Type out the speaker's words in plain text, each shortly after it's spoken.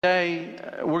Today,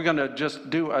 we're going to just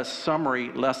do a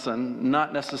summary lesson,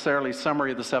 not necessarily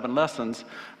summary of the 7 lessons,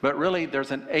 but really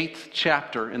there's an 8th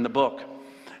chapter in the book,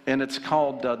 and it's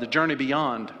called The Journey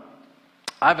Beyond.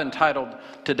 I've entitled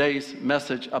today's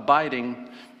message,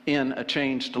 Abiding in a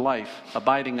Changed Life.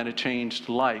 Abiding in a Changed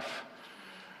Life.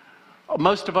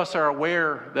 Most of us are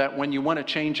aware that when you want to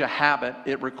change a habit,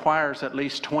 it requires at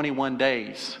least 21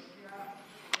 days.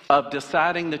 Of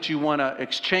deciding that you want to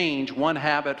exchange one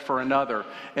habit for another.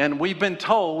 And we've been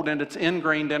told, and it's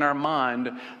ingrained in our mind,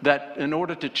 that in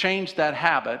order to change that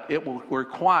habit, it will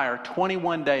require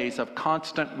 21 days of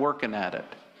constant working at it.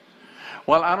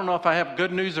 Well, I don't know if I have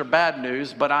good news or bad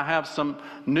news, but I have some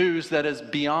news that is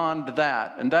beyond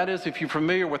that. And that is, if you're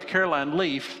familiar with Caroline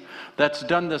Leaf, that's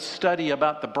done this study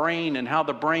about the brain and how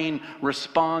the brain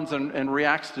responds and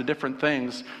reacts to different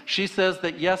things. She says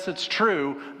that yes, it's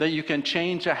true that you can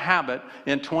change a habit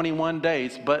in 21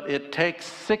 days, but it takes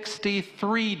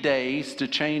 63 days to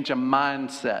change a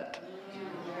mindset.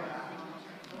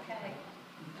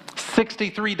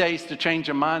 63 days to change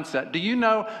a mindset. Do you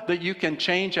know that you can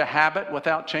change a habit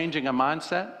without changing a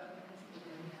mindset?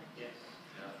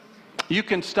 You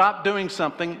can stop doing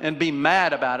something and be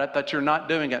mad about it that you're not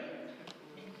doing it.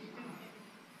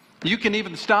 You can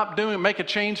even stop make a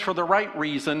change for the right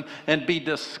reason and be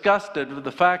disgusted with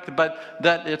the fact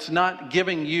that it's not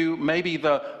giving you maybe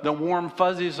the warm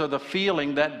fuzzies or the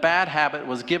feeling that bad habit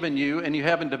was given you, and you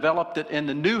haven't developed it in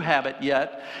the new habit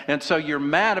yet. And so you're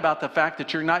mad about the fact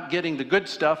that you're not getting the good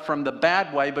stuff from the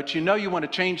bad way, but you know you want to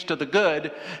change to the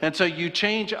good. And so you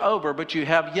change over, but you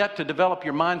have yet to develop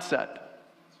your mindset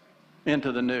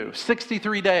into the new.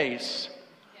 63 days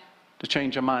to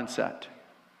change a mindset.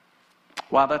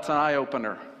 Wow, that's an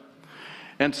eye-opener.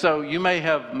 And so you may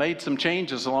have made some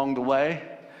changes along the way,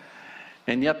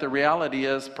 and yet the reality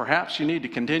is perhaps you need to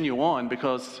continue on,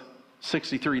 because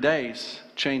 63 days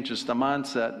changes the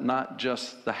mindset, not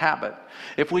just the habit.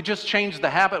 If we just change the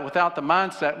habit without the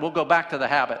mindset, we'll go back to the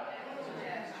habit.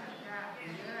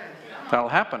 That'll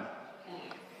happen.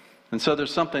 And so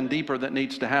there's something deeper that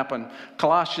needs to happen.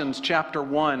 Colossians chapter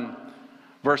 1,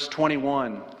 verse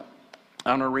 21.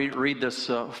 I'm going to read this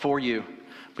for you,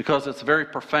 because it's very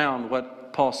profound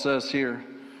what Paul says here.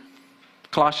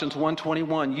 Colossians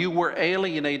 1:21, you were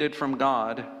alienated from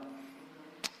God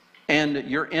and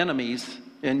you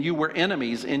were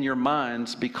enemies in your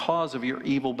minds because of your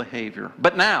evil behavior.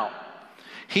 But now,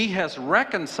 he has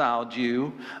reconciled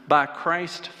you by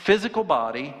Christ's physical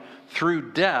body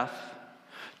through death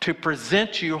to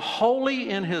present you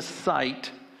holy in his sight,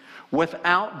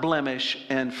 without blemish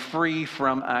and free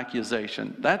from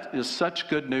accusation. That is such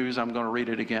good news, I'm going to read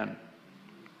it again.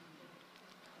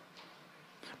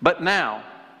 But now,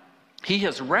 he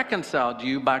has reconciled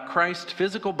you by Christ's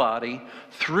physical body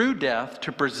through death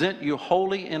to present you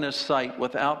holy in his sight,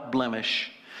 without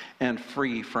blemish and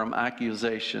free from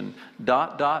accusation. ...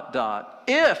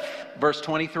 If, verse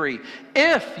 23,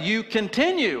 if you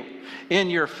continue in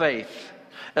your faith,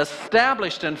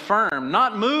 established and firm,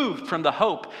 not moved from the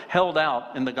hope held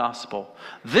out in the gospel.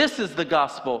 This is the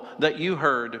gospel that you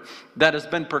heard, that has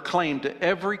been proclaimed to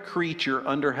every creature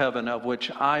under heaven, of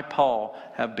which I, Paul,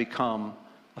 have become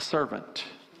a servant.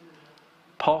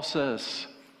 Paul says,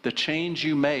 the change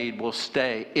you made will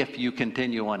stay if you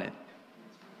continue on it.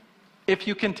 If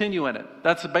you continue in it.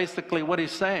 That's basically what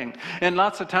he's saying. And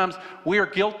lots of times we are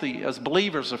guilty as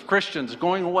believers, of Christians,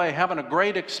 going away, having a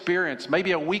great experience,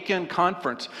 maybe a weekend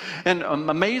conference, and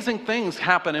amazing things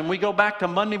happen, and we go back to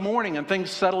Monday morning and things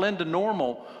settle into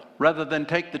normal, rather than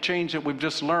take the change that we've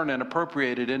just learned and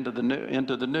appropriate it into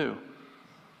the new.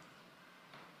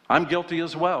 I'm guilty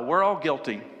as well. We're all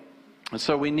guilty. And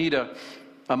so we need a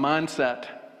mindset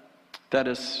that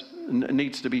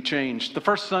needs to be changed. The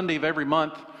first Sunday of every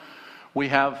month, we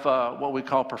have what we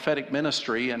call prophetic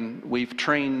ministry, and we've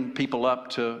trained people up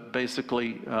to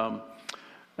basically,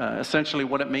 essentially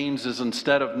what it means is,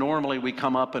 instead of normally we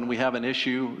come up and we have an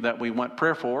issue that we want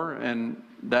prayer for, and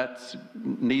that's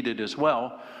needed as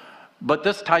well. But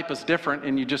this type is different,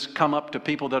 and you just come up to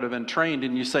people that have been trained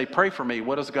and you say, pray for me.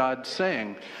 What is God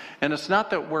saying? And it's not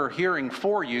that we're hearing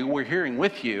for you, we're hearing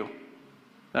with you.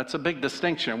 That's a big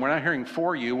distinction. We're not hearing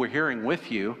for you, we're hearing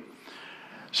with you.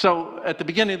 So at the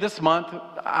beginning of this month,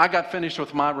 I got finished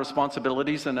with my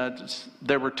responsibilities, and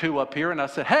there were 2 up here, and I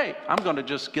said, hey, I'm going to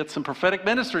just get some prophetic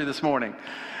ministry this morning.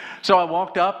 So I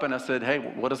walked up and I said, hey,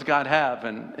 what does God have?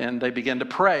 And they began to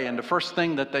pray, and the first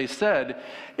thing that they said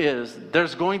is,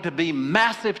 there's going to be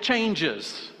massive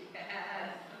changes.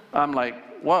 I'm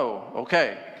like, whoa,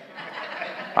 okay.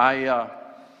 I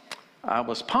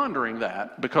was pondering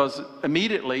that, because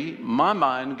immediately my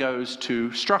mind goes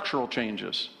to structural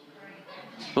changes.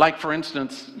 Like, for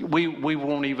instance, we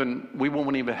won't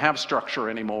even have structure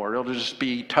anymore. It'll just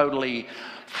be totally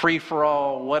free for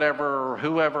all, whatever,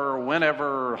 whoever,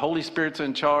 whenever, Holy Spirit's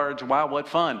in charge. Wow, what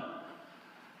fun.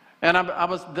 And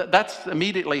that's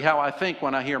immediately how I think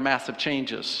when I hear massive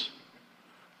changes.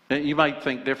 You might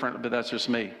think different, but that's just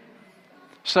me.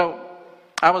 So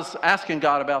I was asking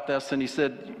God about this, and he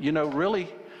said, really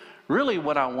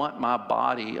what I want my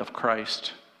body of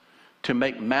Christ to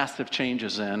make massive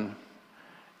changes in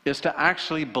is to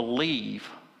actually believe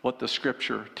what the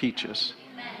Scripture teaches.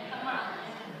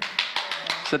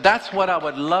 So that's what I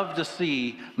would love to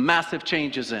see massive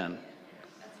changes in.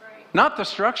 Not the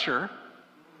structure.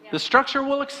 The structure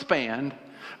will expand,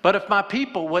 but if my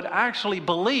people would actually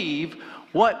believe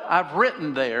what I've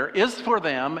written there is for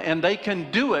them and they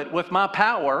can do it with my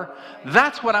power,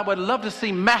 that's what I would love to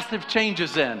see massive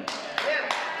changes in.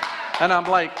 And I'm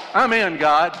like, I'm in,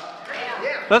 God.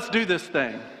 Let's do this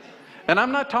thing. And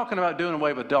I'm not talking about doing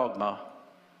away with dogma,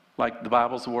 like the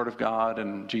Bible's the Word of God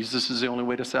and Jesus is the only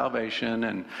way to salvation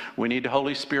and we need the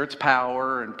Holy Spirit's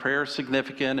power and prayer is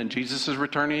significant and Jesus is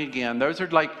returning again. Those are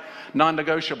like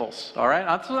non-negotiables, all right?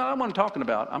 That's what I'm talking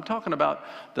about. I'm talking about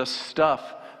the stuff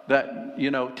that,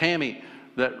 Tammy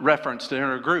that referenced in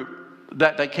her group,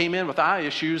 that they came in with eye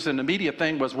issues and the immediate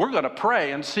thing was, we're going to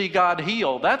pray and see God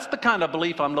heal. That's the kind of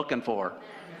belief I'm looking for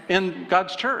in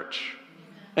God's church.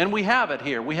 And we have it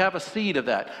here. We have a seed of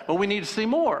that. But we need to see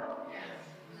more.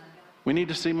 We need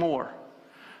to see more.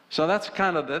 So that's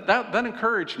kind of that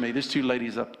encouraged me. These two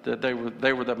ladies up, they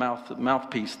were the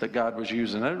mouthpiece that God was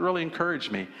using. That really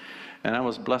encouraged me, and I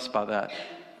was blessed by that.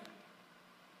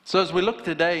 So as we look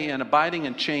today in abiding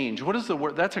and change, what is the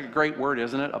word? That's a great word,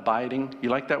 isn't it? Abiding. You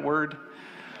like that word?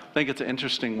 I think it's an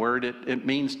interesting word. It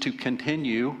means to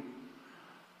continue,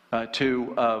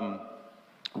 to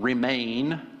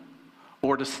remain,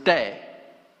 or to stay.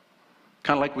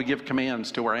 Kind of like we give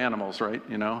commands to our animals, right?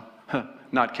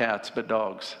 Not cats, but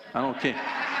dogs. I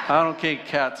don't think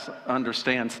cats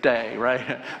understand stay,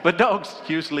 right? But dogs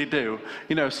usually do.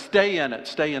 Stay in it,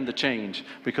 stay in the change,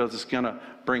 because it's going to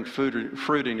bring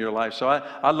fruit in your life. So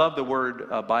I love the word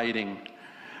abiding.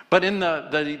 But in the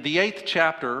 8th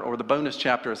chapter, or the bonus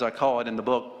chapter as I call it in the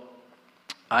book,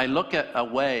 I look at a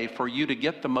way for you to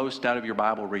get the most out of your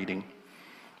Bible reading.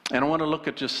 And I want to look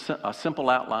at just a simple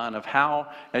outline of how,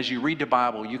 as you read the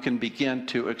Bible, you can begin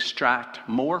to extract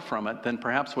more from it than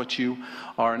perhaps what you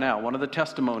are now. One of the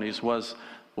testimonies was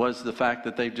the fact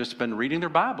that they've just been reading their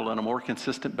Bible on a more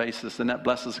consistent basis, and that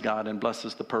blesses God and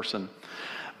blesses the person.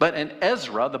 But in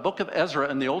Ezra, the book of Ezra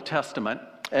in the Old Testament,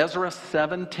 Ezra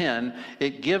 7:10,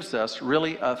 it gives us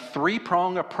really a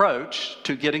three-prong approach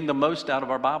to getting the most out of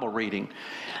our Bible reading.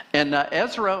 And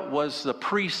Ezra was the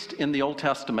priest in the Old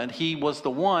Testament. He was the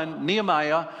one,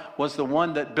 Nehemiah was the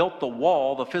one that built the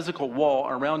wall, the physical wall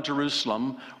around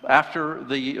Jerusalem after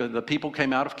the people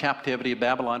came out of captivity of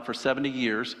Babylon for 70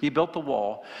 years. He built the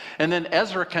wall. And then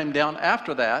Ezra came down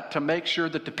after that to make sure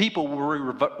that the people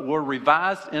were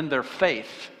revised in their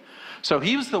faith. So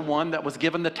he was the one that was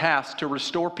given the task to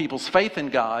restore people's faith in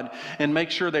God and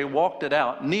make sure they walked it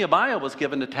out. Nehemiah was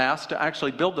given the task to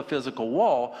actually build the physical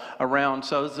wall around,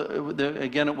 so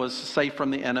again it was safe from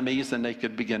the enemies and they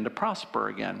could begin to prosper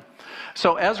again.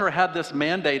 So Ezra had this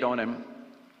mandate on him.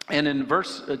 And in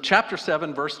chapter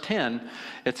 7, verse 10,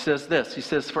 it says this. He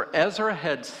says, "For Ezra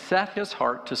had set his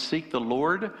heart to seek the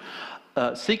law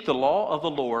of the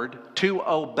Lord, to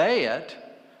obey it,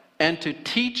 and to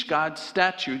teach God's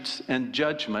statutes and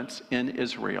judgments in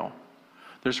Israel."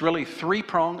 There's really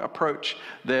three-prong approach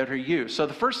that are used. So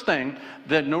the first thing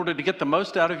that in order to get the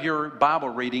most out of your Bible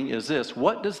reading is this.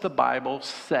 What does the Bible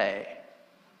say?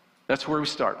 That's where we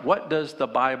start. What does the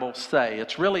Bible say?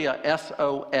 It's really a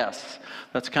SOS.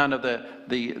 That's kind of the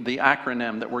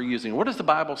acronym that we're using. What does the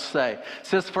Bible say? It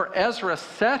says, "For Ezra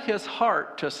set his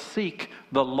heart to seek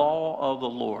the law of the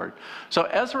Lord." So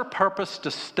Ezra purposed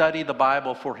to study the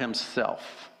Bible for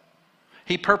himself.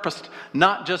 He purposed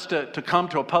not just to come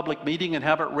to a public meeting and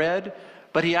have it read,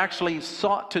 but he actually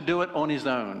sought to do it on his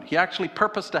own. He actually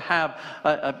purposed to have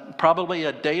probably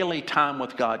a daily time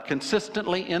with God,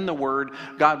 consistently in the Word.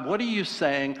 God, what are you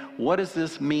saying? What does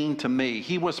this mean to me?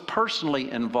 He was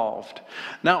personally involved.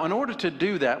 Now, in order to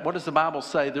do that, what does the Bible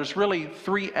say? There's really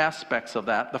three aspects of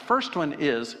that. The first one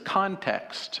is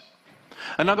context.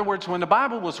 In other words, when the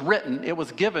Bible was written, it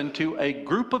was given to a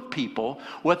group of people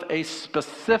with a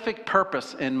specific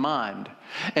purpose in mind.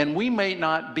 And we may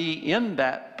not be in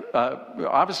that,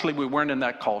 obviously we weren't in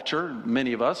that culture,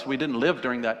 many of us, we didn't live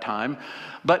during that time,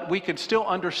 but we could still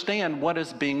understand what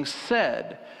is being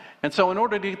said. And so in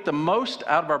order to get the most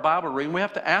out of our Bible reading, we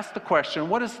have to ask the question,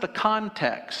 what is the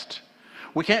context?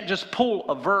 We can't just pull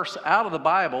a verse out of the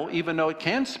Bible, even though it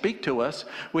can speak to us.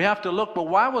 We have to look, well,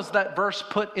 why was that verse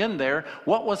put in there?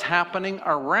 What was happening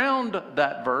around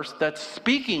that verse that's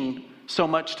speaking so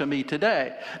much to me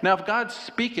today? Now, if God's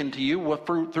speaking to you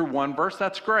through one verse,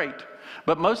 that's great.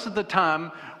 But most of the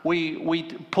time, we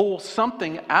pull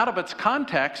something out of its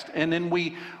context, and then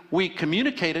we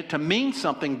communicate it to mean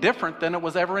something different than it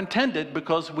was ever intended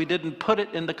because we didn't put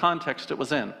it in the context it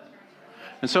was in.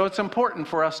 And so it's important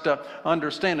for us to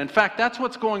understand. In fact, that's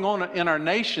what's going on in our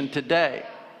nation today.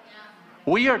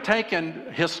 We are taking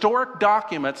historic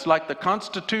documents like the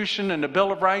Constitution and the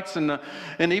Bill of Rights and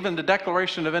even the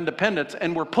Declaration of Independence,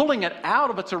 and we're pulling it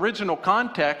out of its original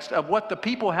context of what the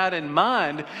people had in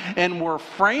mind, and we're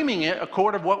framing it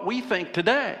according to what we think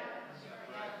today.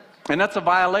 And that's a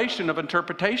violation of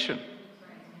interpretation.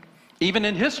 Even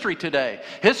in history today,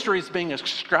 history is being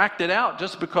extracted out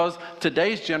just because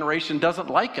today's generation doesn't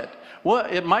like it. Well,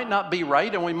 it might not be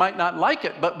right and we might not like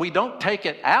it, but we don't take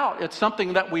it out. It's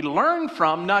something that we learn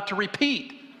from, not to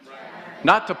repeat. Right.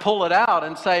 Not to pull it out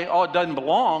and say, oh, it doesn't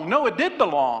belong. No, it did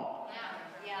belong.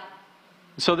 Yeah.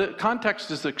 So the context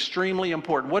is extremely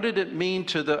important. What did it mean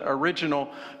to the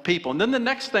original people? And then the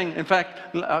next thing, in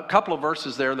fact, a couple of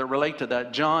verses there that relate to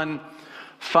that. John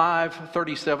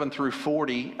 5:37 through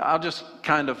 40. I'll just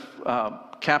kind of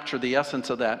capture the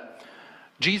essence of that.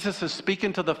 Jesus is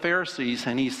speaking to the Pharisees,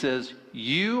 and he says,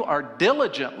 you are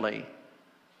diligently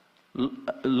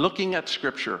looking at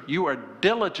Scripture. You are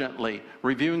diligently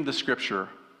reviewing the Scripture,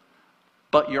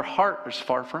 but your heart is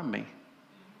far from me.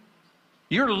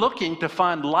 You're looking to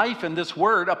find life in this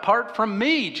word apart from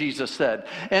me, Jesus said.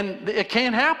 And it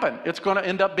can't happen. It's going to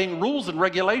end up being rules and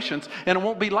regulations, and it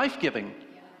won't be life-giving.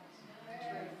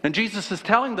 And Jesus is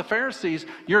telling the Pharisees,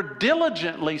 you're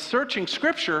diligently searching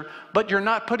Scripture, but you're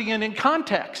not putting it in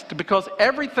context, because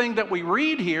everything that we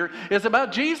read here is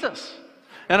about Jesus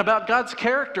and about God's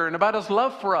character and about His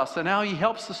love for us and how He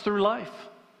helps us through life.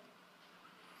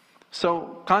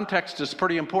 So context is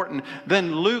pretty important.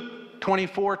 Then Luke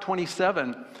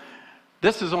 24:27.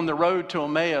 This is on the road to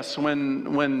Emmaus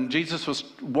when Jesus was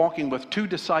walking with two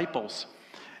disciples.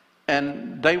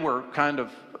 And they were kind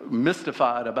of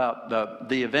mystified about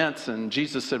the events. And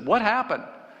Jesus said, what happened?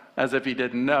 As if he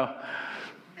didn't know.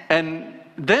 And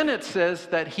then it says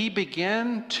that he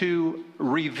began to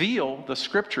reveal the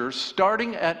Scriptures,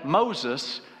 starting at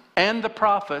Moses and the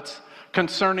prophets,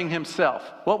 concerning himself.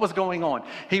 What was going on?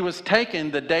 He was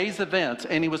taking the day's events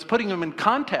and he was putting them in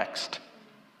context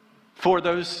for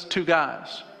those two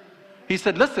guys. He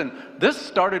said, listen, this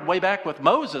started way back with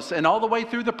Moses and all the way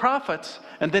through the prophets,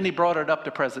 and then he brought it up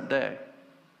to present day.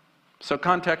 So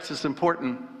context is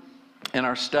important in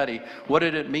our study. What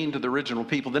did it mean to the original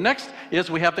people? The next is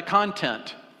we have the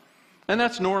content. And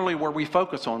that's normally where we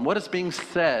focus on. What is being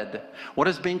said? What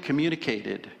is being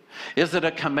communicated? Is it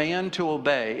a command to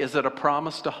obey? Is it a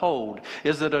promise to hold?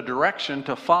 Is it a direction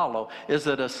to follow? Is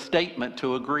it a statement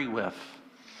to agree with?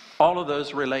 All of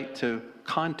those relate to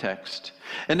context.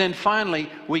 And then finally,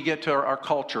 we get to our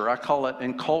culture. I call it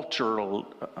encultural.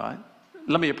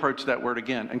 Let me approach that word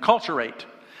again. Enculturate.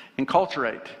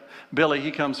 Enculturate. Billy,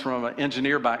 he comes from an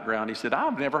engineer background. He said,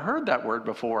 I've never heard that word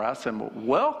before. I said, well,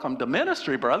 welcome to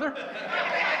ministry, brother.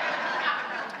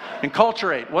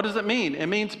 Enculturate. What does it mean? It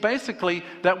means basically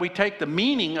that we take the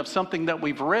meaning of something that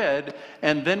we've read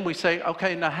and then we say,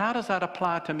 okay, now how does that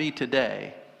apply to me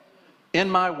today? In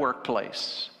my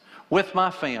workplace, with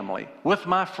my family, with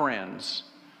my friends,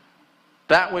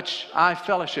 that which I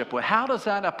fellowship with. How does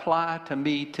that apply to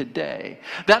me today?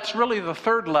 That's really the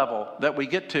third level that we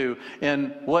get to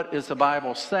in what is the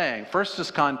Bible saying. First is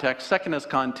context, second is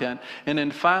content, and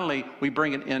then finally we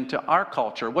bring it into our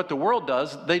culture. What the world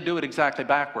does, they do it exactly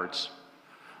backwards.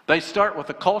 They start with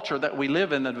the culture that we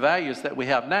live in, the values that we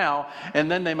have now,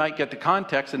 and then they might get to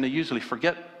context, and they usually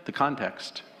forget the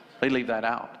context. They leave that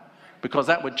out, because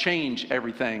that would change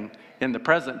everything in the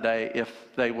present day if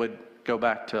they would go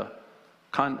back to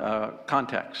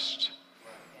context.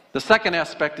 The second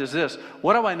aspect is this.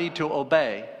 What do I need to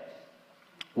obey?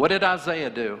 What did Isaiah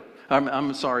do?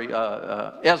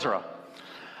 Ezra.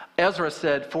 Ezra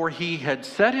said, for he had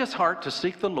set his heart to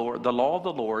seek the Lord, the law of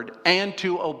the Lord, and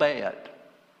to obey it.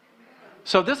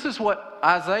 So this is what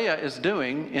Isaiah is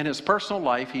doing in his personal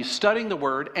life. He's studying the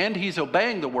Word and he's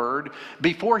obeying the Word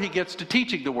before he gets to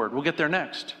teaching the Word. We'll get there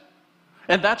next.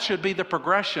 And that should be the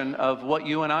progression of what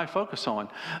you and I focus on.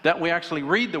 That we actually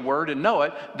read the Word and know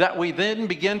it, that we then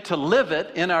begin to live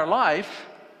it in our life,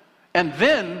 and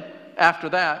then after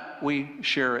that we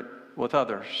share it with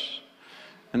others.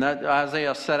 And that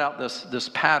Isaiah set out this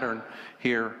pattern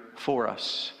here for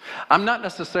us. I'm not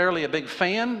necessarily a big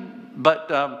fan,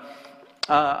 but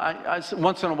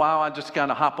Once in a while, I just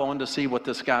kind of hop on to see what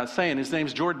this guy's saying. His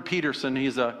name's Jordan Peterson.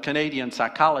 He's a Canadian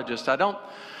psychologist. I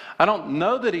don't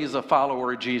know that he's a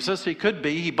follower of Jesus. He could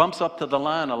be. He bumps up to the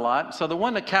line a lot. So the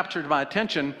one that captured my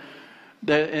attention,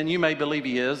 and you may believe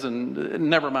he is, and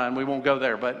never mind, we won't go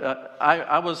there. But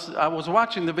I was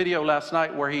watching the video last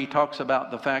night where he talks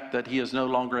about the fact that he is no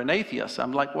longer an atheist.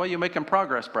 I'm like, well, you're making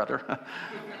progress, brother.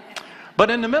 But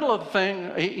in the middle of the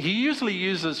thing, he usually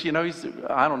uses,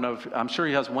 I don't know, I'm sure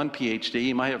he has one PhD,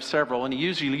 he might have several, and he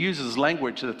usually uses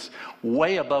language that's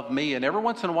way above me, and every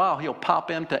once in a while he'll pop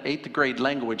into 8th grade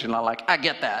language, and I'm like, I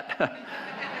get that.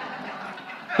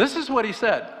 This is what he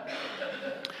said.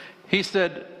 He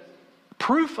said,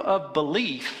 proof of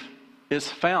belief is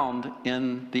found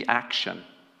in the action.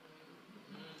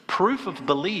 Proof of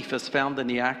belief is found in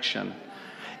the action.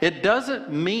 It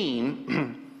doesn't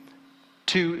mean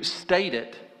to state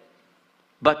it,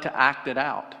 but to act it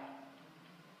out.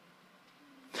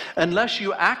 Unless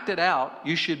you act it out,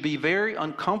 you should be very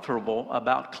uncomfortable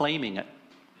about claiming it.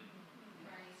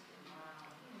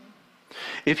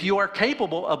 If you are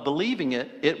capable of believing it,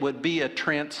 it would be a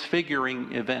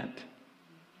transfiguring event.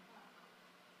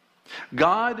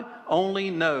 God only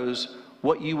knows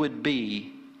what you would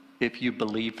be if you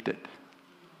believed it.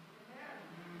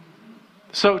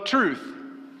 So, truth.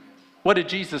 What did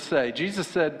Jesus say? Jesus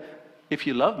said, if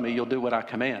you love me, you'll do what I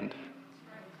command.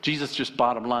 Jesus just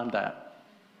bottom lined that.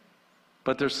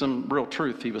 But there's some real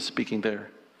truth he was speaking there.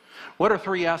 What are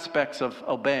 3 aspects of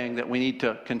obeying that we need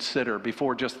to consider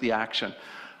before just the action?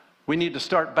 We need to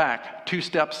start back 2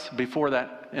 steps before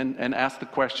that and ask the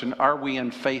question, are we in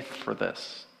faith for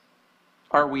this?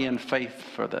 Are we in faith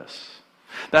for this?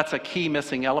 That's a key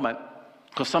missing element.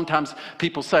 Because sometimes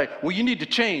people say, well, you need to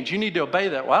change. You need to obey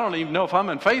that. Well, I don't even know if I'm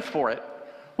in faith for it.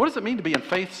 What does it mean to be in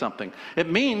faith something? It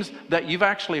means that you've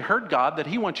actually heard God, that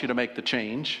he wants you to make the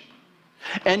change.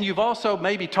 And you've also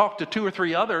maybe talked to 2 or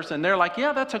 3 others, and they're like,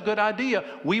 yeah, that's a good idea.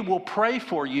 We will pray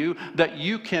for you that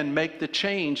you can make the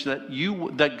change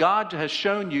that God has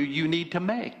shown you need to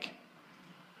make.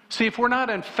 See, if we're not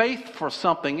in faith for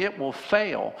something, it will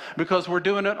fail because we're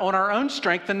doing it on our own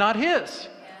strength and not his.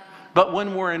 But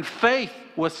when we're in faith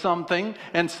with something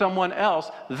and someone else,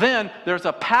 then there's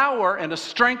a power and a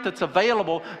strength that's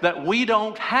available that we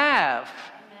don't have.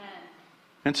 Amen.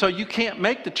 And so you can't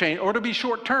make the change, or to be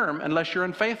short term, unless you're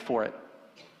in faith for it.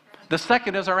 The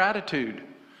second is our attitude.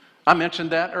 I mentioned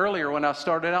that earlier when I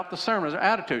started out the sermon, our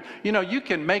attitude. You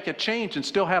can make a change and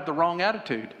still have the wrong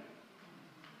attitude.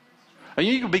 And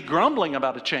you can be grumbling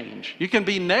about a change. You can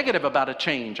be negative about a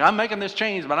change. I'm making this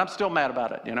change, but I'm still mad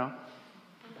about it,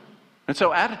 And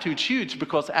so attitude's huge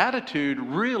because attitude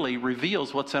really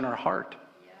reveals what's in our heart.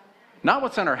 Not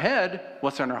what's in our head,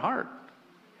 what's in our heart.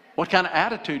 What kind of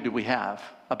attitude do we have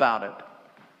about it?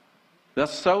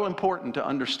 That's so important to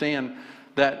understand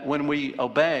that when we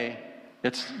obey,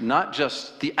 it's not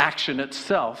just the action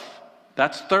itself.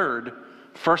 That's third.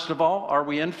 First of all, are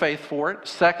we in faith for it?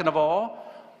 Second of all,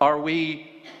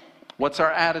 what's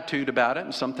our attitude about it?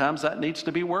 And sometimes that needs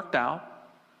to be worked out.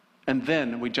 And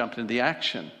then we jump into the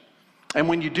action. And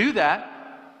when you do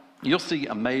that, you'll see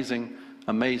amazing,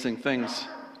 amazing things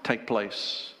take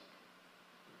place.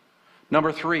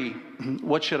 Number 3,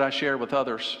 what should I share with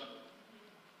others?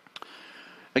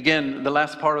 Again, the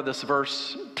last part of this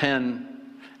verse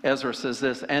 10, Ezra says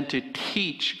this, and to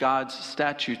teach God's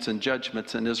statutes and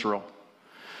judgments in Israel.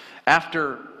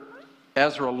 After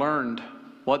Ezra learned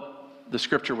what the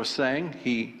scripture was saying,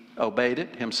 he obeyed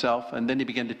it himself, and then he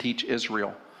began to teach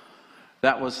Israel.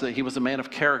 He was a man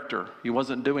of character. He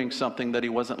wasn't doing something that he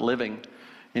wasn't living,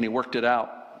 and he worked it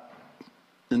out.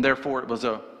 And therefore, it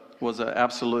was an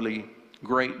absolutely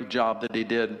great job that he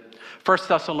did. 1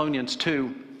 Thessalonians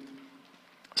 2,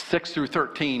 6 through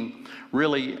 13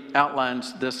 really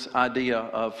outlines this idea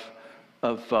of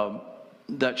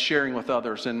that sharing with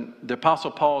others. And the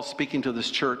Apostle Paul is speaking to this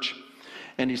church,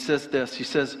 and he says this. He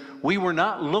says, we were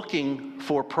not looking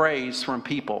for praise from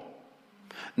people,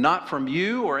 not from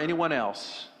you or anyone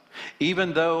else,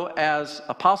 even though as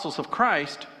apostles of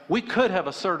Christ, we could have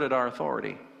asserted our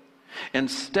authority.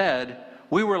 Instead,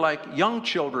 we were like young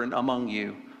children among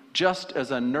you, just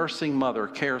as a nursing mother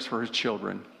cares for her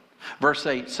children. Verse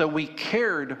 8, so we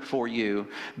cared for you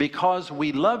because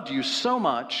we loved you so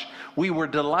much, we were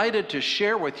delighted to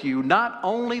share with you not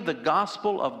only the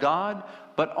gospel of God,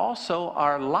 but also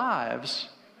our lives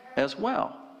as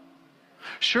well.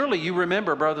 Surely you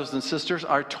remember, brothers and sisters,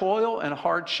 our toil and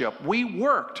hardship. We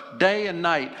worked day and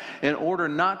night in order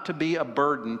not to be a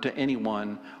burden to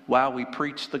anyone while we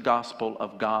preached the gospel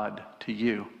of God to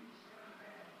you.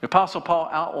 The Apostle Paul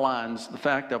outlines the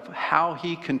fact of how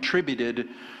he contributed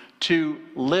to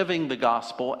living the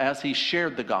gospel as he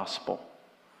shared the gospel.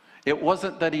 It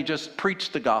wasn't that he just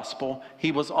preached the gospel.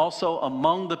 He was also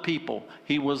among the people.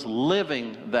 He was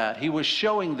living that. He was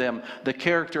showing them the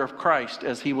character of Christ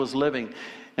as he was living.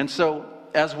 And so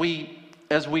as we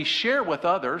share with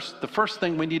others, the first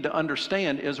thing we need to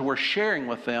understand is we're sharing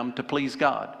with them to please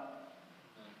God.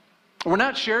 We're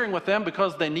not sharing with them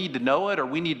because they need to know it or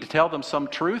we need to tell them some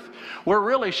truth. We're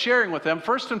really sharing with them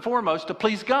first and foremost to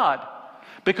please God.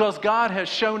 Because God has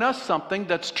shown us something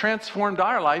that's transformed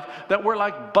our life that we're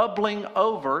like bubbling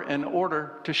over in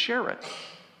order to share it.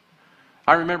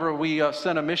 I remember we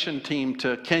sent a mission team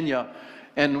to Kenya,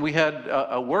 and we had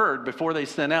a word before they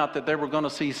sent out that they were going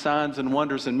to see signs and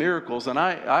wonders and miracles. And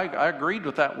I agreed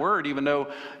with that word, even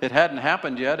though it hadn't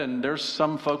happened yet. And there's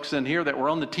some folks in here that were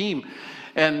on the team.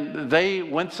 And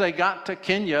once they got to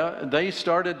Kenya,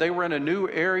 they were in a new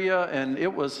area, and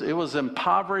it was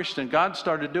impoverished, and God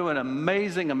started doing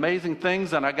amazing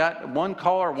things. And I got one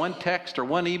call or one text or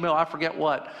one email, I forget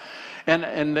what.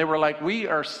 And they were like, we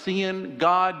are seeing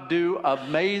God do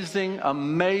amazing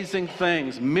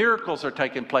things. Miracles are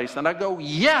taking place. And I go,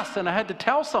 yes, and I had to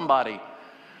tell somebody.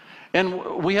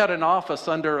 And we had an office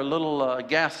under a little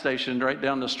gas station right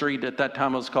down the street. At that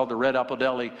time, it was called the Red Apple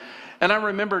Deli. And I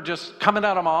remember just coming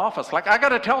out of my office, like, I got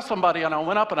to tell somebody. And I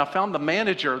went up and I found the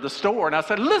manager of the store. And I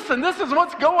said, listen, this is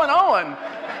what's going on.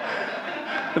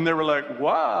 And they were like,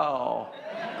 wow.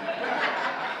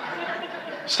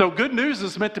 So good news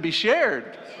is meant to be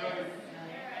shared.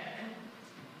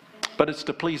 But it's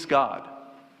to please God.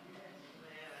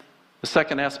 The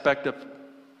second aspect of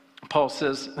Paul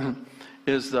says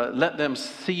is let them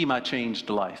see my changed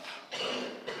life.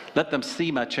 Let them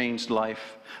see my changed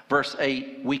life. Verse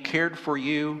 8, we cared for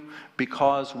you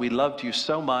because we loved you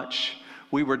so much.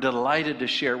 We were delighted to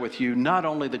share with you not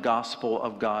only the gospel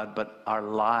of God, but our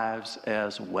lives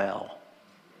as well.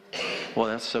 Well,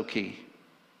 that's so key.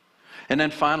 And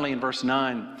then finally in verse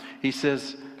 9, he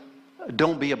says,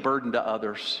 don't be a burden to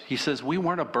others. He says, we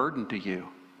weren't a burden to you.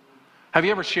 Have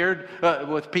you ever shared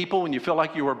with people when you feel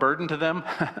like you were a burden to them?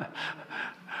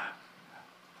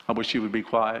 I wish you would be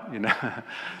quiet,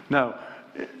 No.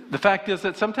 The fact is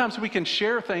that sometimes we can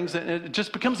share things and it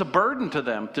just becomes a burden to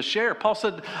them to share. Paul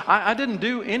said, I didn't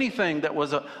do anything that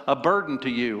was a burden to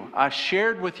you. I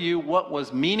shared with you what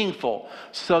was meaningful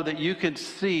so that you could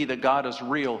see that God is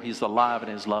real, He's alive,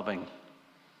 and He's loving.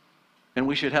 And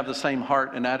we should have the same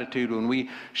heart and attitude when we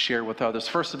share with others.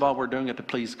 First of all, we're doing it to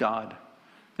please God.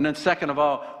 And then second of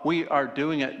all, we are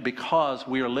doing it because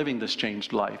we are living this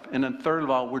changed life. And then third of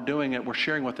all, we're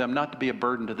sharing with them not to be a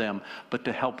burden to them, but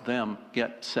to help them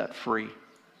get set free.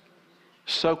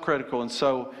 So critical and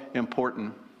so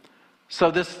important. So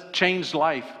this changed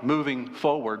life moving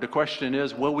forward, the question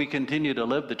is, will we continue to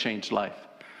live the changed life?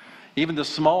 Even the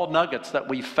small nuggets that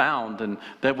we've found and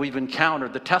that we've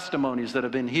encountered, the testimonies that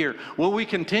have been here, will we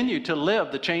continue to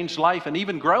live the changed life and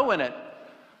even grow in it?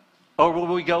 Or will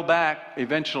we go back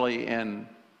eventually and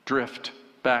drift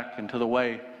back into the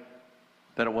way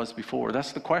that it was before?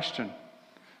 That's the question.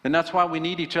 And that's why we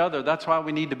need each other. That's why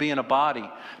we need to be in a body,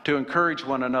 to encourage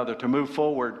one another, to move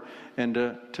forward and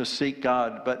to seek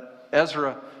God. But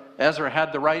Ezra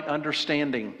had the right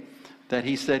understanding that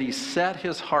he said he set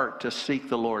his heart to seek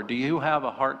the Lord. Do you have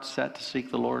a heart set to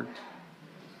seek the Lord?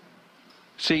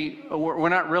 See, we're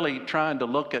not really trying to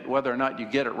look at whether or not you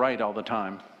get it right all the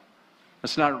time.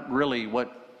 That's not really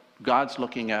what God's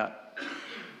looking at.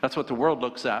 That's what the world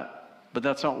looks at, but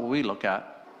that's not what we look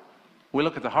at. We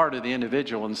look at the heart of the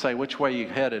individual and say, which way are you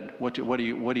headed? What are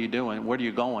you doing? Where are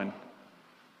you going?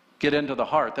 Get into the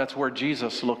heart. That's where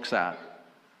Jesus looks at.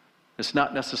 It's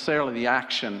not necessarily the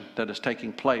action that is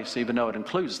taking place, even though it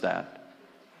includes that.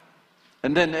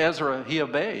 And then Ezra, he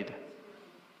obeyed.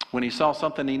 When he saw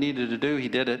something he needed to do, he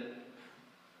did it.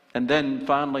 And then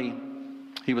finally,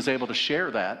 he was able to share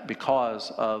that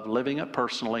because of living it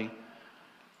personally.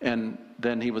 And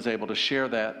then he was able to share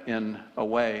that in a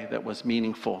way that was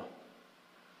meaningful.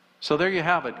 So there you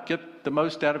have it. Get the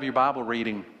most out of your Bible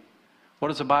reading. What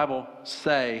does the Bible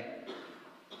say?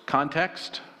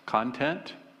 Context,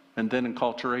 content, and then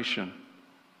enculturation.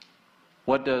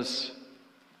 What do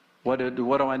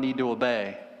I need to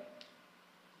obey?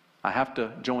 I have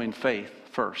to join faith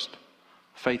first.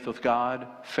 Faith with God,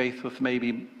 faith with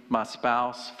maybe my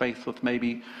spouse, faith with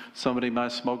maybe somebody in my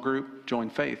small group, join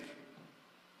faith.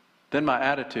 Then my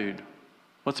attitude.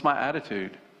 What's my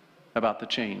attitude about the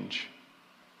change?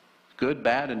 Good,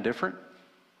 bad, and different?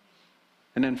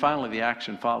 And then finally the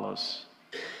action follows.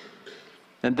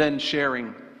 And then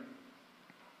sharing.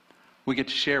 We get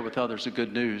to share with others the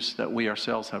good news that we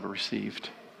ourselves have received.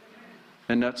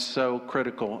 And that's so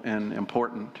critical and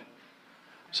important.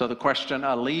 So the question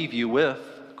I leave you with,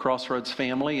 Crossroads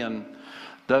family, and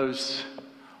those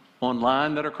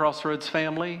online that are Crossroads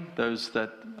family, those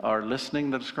that are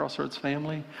listening that is Crossroads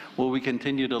family, will we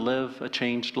continue to live a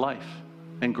changed life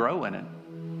and grow in it,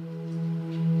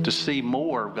 to see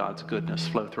more of God's goodness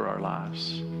flow through our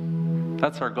lives?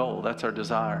 That's our goal. That's our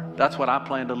desire. That's what I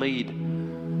plan to lead,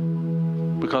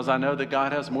 because I know that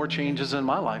God has more changes in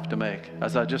my life to make.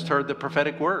 As I just heard the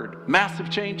prophetic word, massive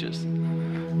changes.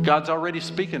 God's already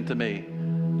speaking to me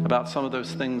about some of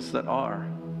those things that are.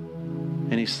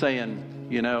 And he's saying,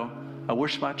 you know, I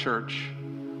wish my church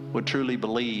would truly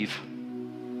believe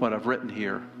what I've written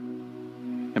here.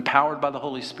 Empowered by the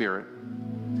Holy Spirit,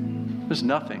 there's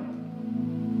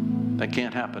nothing that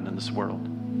can't happen in this world.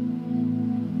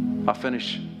 I'll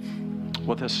finish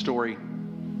with this story.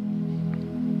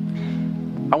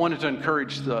 I wanted to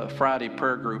encourage the Friday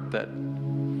prayer group that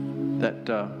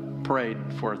prayed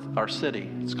for our city.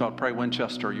 It's called Pray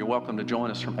Winchester. You're welcome to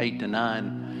join us from 8 to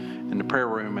 9 in the prayer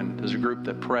room, and there's a group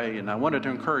that pray, and I wanted to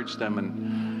encourage them.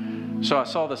 And so I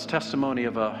saw this testimony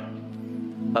of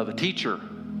a teacher.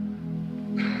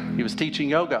 He was teaching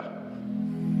yoga,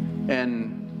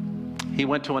 and he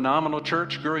went to a nominal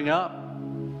church growing up,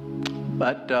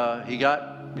 but he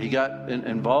got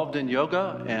involved in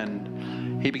yoga, and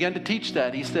he began to teach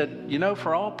that. He said, you know,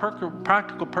 for all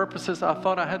practical purposes, I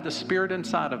thought I had the Spirit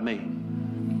inside of me.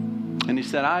 And he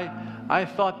said, I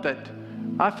thought that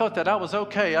I was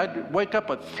okay. I'd wake up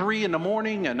at 3 in the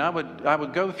morning, and I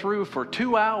would go through for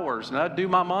 2 hours, and I'd do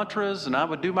my mantras, and I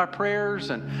would do my prayers,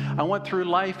 and I went through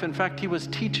life. In fact, he was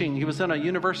teaching. He was in a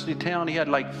university town. He had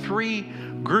like 3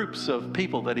 groups of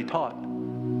people that he taught.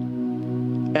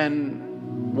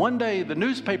 And one day, the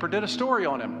newspaper did a story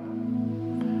on him.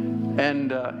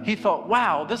 And he thought,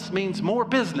 wow, this means more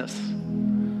business.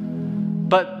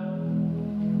 But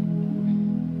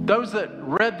those that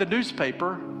read the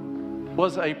newspaper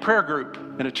was a prayer group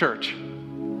in a church.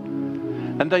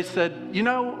 And they said, you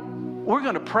know, we're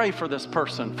going to pray for this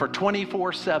person for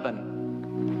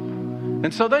 24/7.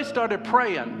 And so they started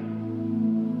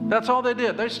praying. That's all they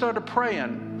did. They started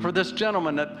praying for this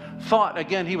gentleman that thought,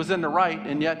 again, he was in the right,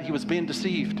 and yet he was being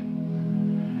deceived.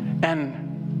 And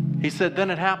he said, then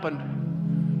it happened.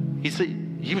 He said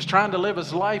he was trying to live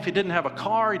his life. He didn't have a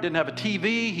car. He didn't have a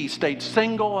TV. He stayed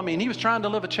single. I mean, he was trying to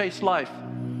live a chaste life.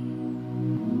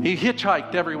 He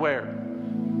hitchhiked everywhere.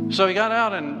 So he got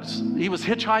out and he was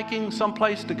hitchhiking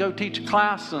someplace to go teach a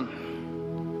class. And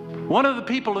one of the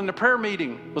people in the prayer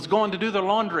meeting was going to do their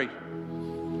laundry.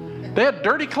 They had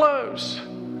dirty clothes.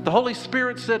 The Holy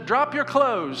Spirit said, drop your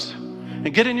clothes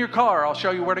and get in your car. I'll show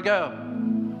you where to go.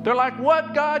 They're like,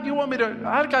 what, God? You want me to?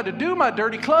 I got to do my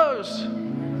dirty clothes.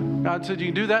 God said, you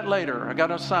can do that later. I got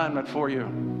an assignment for you.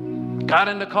 Got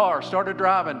in the car, started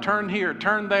driving, turned here,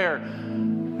 turned there.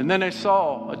 And then they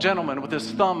saw a gentleman with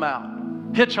his thumb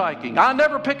out, hitchhiking. I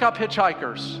never pick up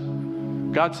hitchhikers.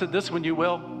 God said, this one you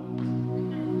will.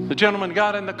 The gentleman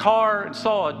got in the car and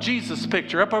saw a Jesus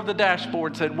picture up over the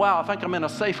dashboard and said, wow, I think I'm in a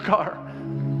safe car.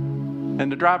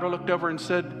 And the driver looked over and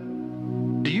said,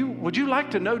 would you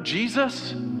like to know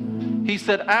Jesus? He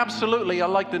said, absolutely, I'd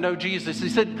like to know Jesus. He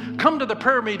said, come to the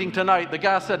prayer meeting tonight. The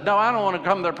guy said, no, I don't want to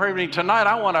come to the prayer meeting tonight.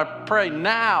 I want to pray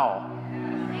now.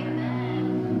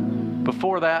 Amen.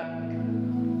 Before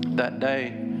that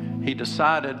day, he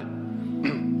decided,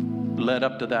 led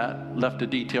up to that, left a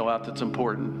detail out that's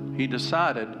important. He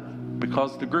decided,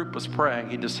 because the group was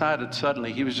praying, he decided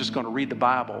suddenly he was just going to read the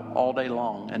Bible all day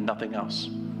long and nothing else.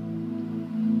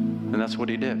 And that's what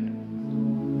he did.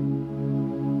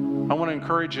 I want to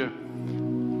encourage you.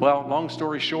 Well, long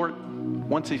story short,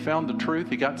 once he found the truth,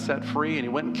 he got set free, and he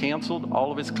went and canceled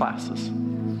all of his classes.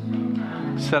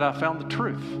 He said, I found the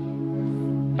truth.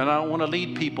 And I don't want to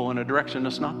lead people in a direction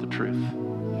that's not the truth.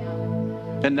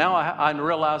 And now I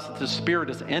realize that the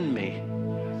Spirit is in me.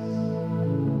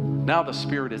 Now the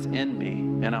Spirit is in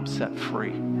me, and I'm set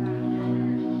free.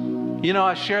 You know,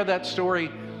 I share that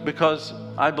story because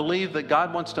I believe that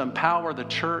God wants to empower the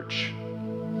church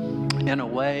in a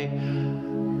way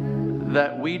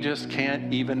that we just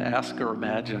can't even ask or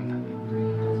imagine.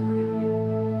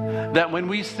 That when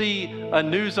we see a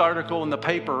news article in the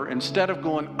paper, instead of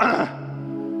going,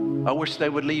 I wish they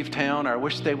would leave town, or I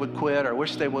wish they would quit, or I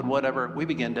wish they would whatever, we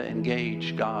begin to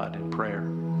engage God in prayer.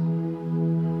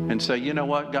 And say, you know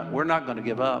what, God, we're not going to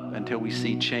give up until we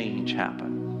see change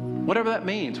happen. Whatever that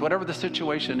means, whatever the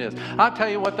situation is. I'll tell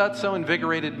you what, that so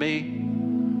invigorated me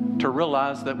to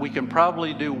realize that we can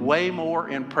probably do way more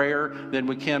in prayer than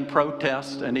we can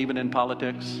protest and even in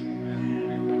politics.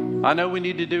 I know we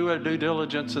need to do a due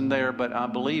diligence in there, but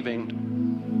I'm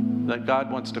believing that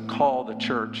God wants to call the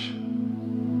church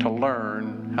to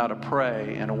learn how to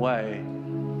pray in a way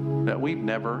that we've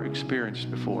never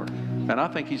experienced before. And I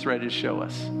think He's ready to show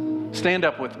us. Stand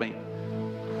up with me.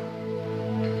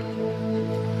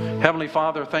 Heavenly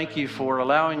Father, thank You for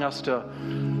allowing us to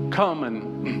come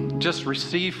and just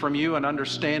receive from You an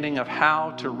understanding of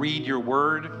how to read Your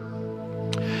Word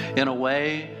in a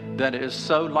way that is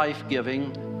so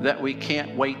life-giving that we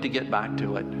can't wait to get back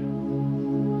to it.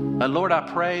 And Lord, I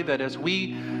pray that as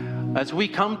we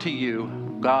come to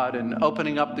You, God, and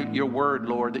opening up Your Word,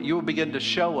 Lord, that You will begin to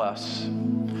show us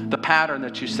the pattern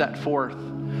that You set forth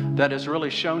that is really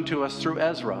shown to us through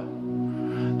Ezra.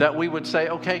 That we would say,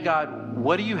 okay, God,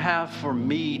 what do You have for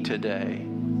me today?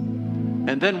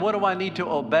 And then what do I need to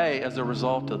obey as a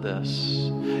result of this?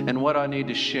 And what do I need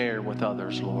to share with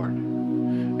others, Lord?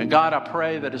 And God, I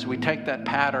pray that as we take that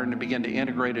pattern and begin to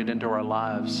integrate it into our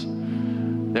lives,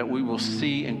 that we will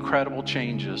see incredible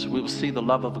changes. We will see the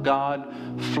love of God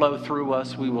flow through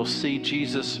us. We will see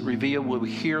Jesus reveal. We will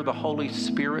hear the Holy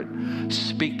Spirit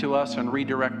speak to us and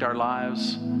redirect our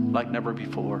lives like never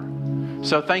before.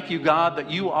 So thank You, God,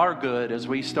 that You are good. As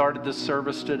we started this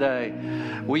service today,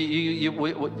 we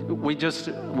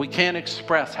can't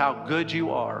express how good You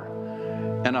are.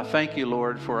 And I thank You,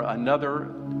 Lord, for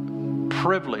another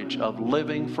privilege of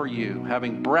living for You,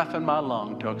 having breath in my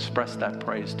lung to express that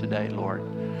praise today, Lord.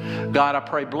 God, I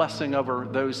pray blessing over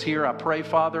those here. I pray,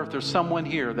 Father, if there's someone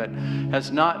here that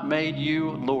has not made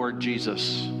You Lord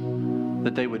Jesus,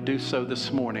 that they would do so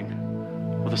this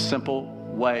morning with a simple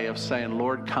way of saying,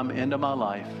 Lord, come into my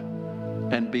life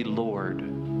and be Lord.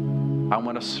 I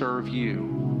want to serve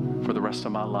You for the rest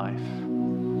of my life.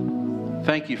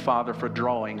 Thank You, Father, for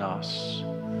drawing us.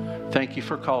 Thank You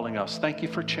for calling us. Thank You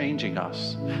for changing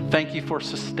us. Thank You for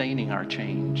sustaining our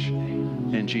change.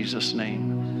 In Jesus'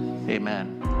 name,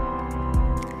 amen.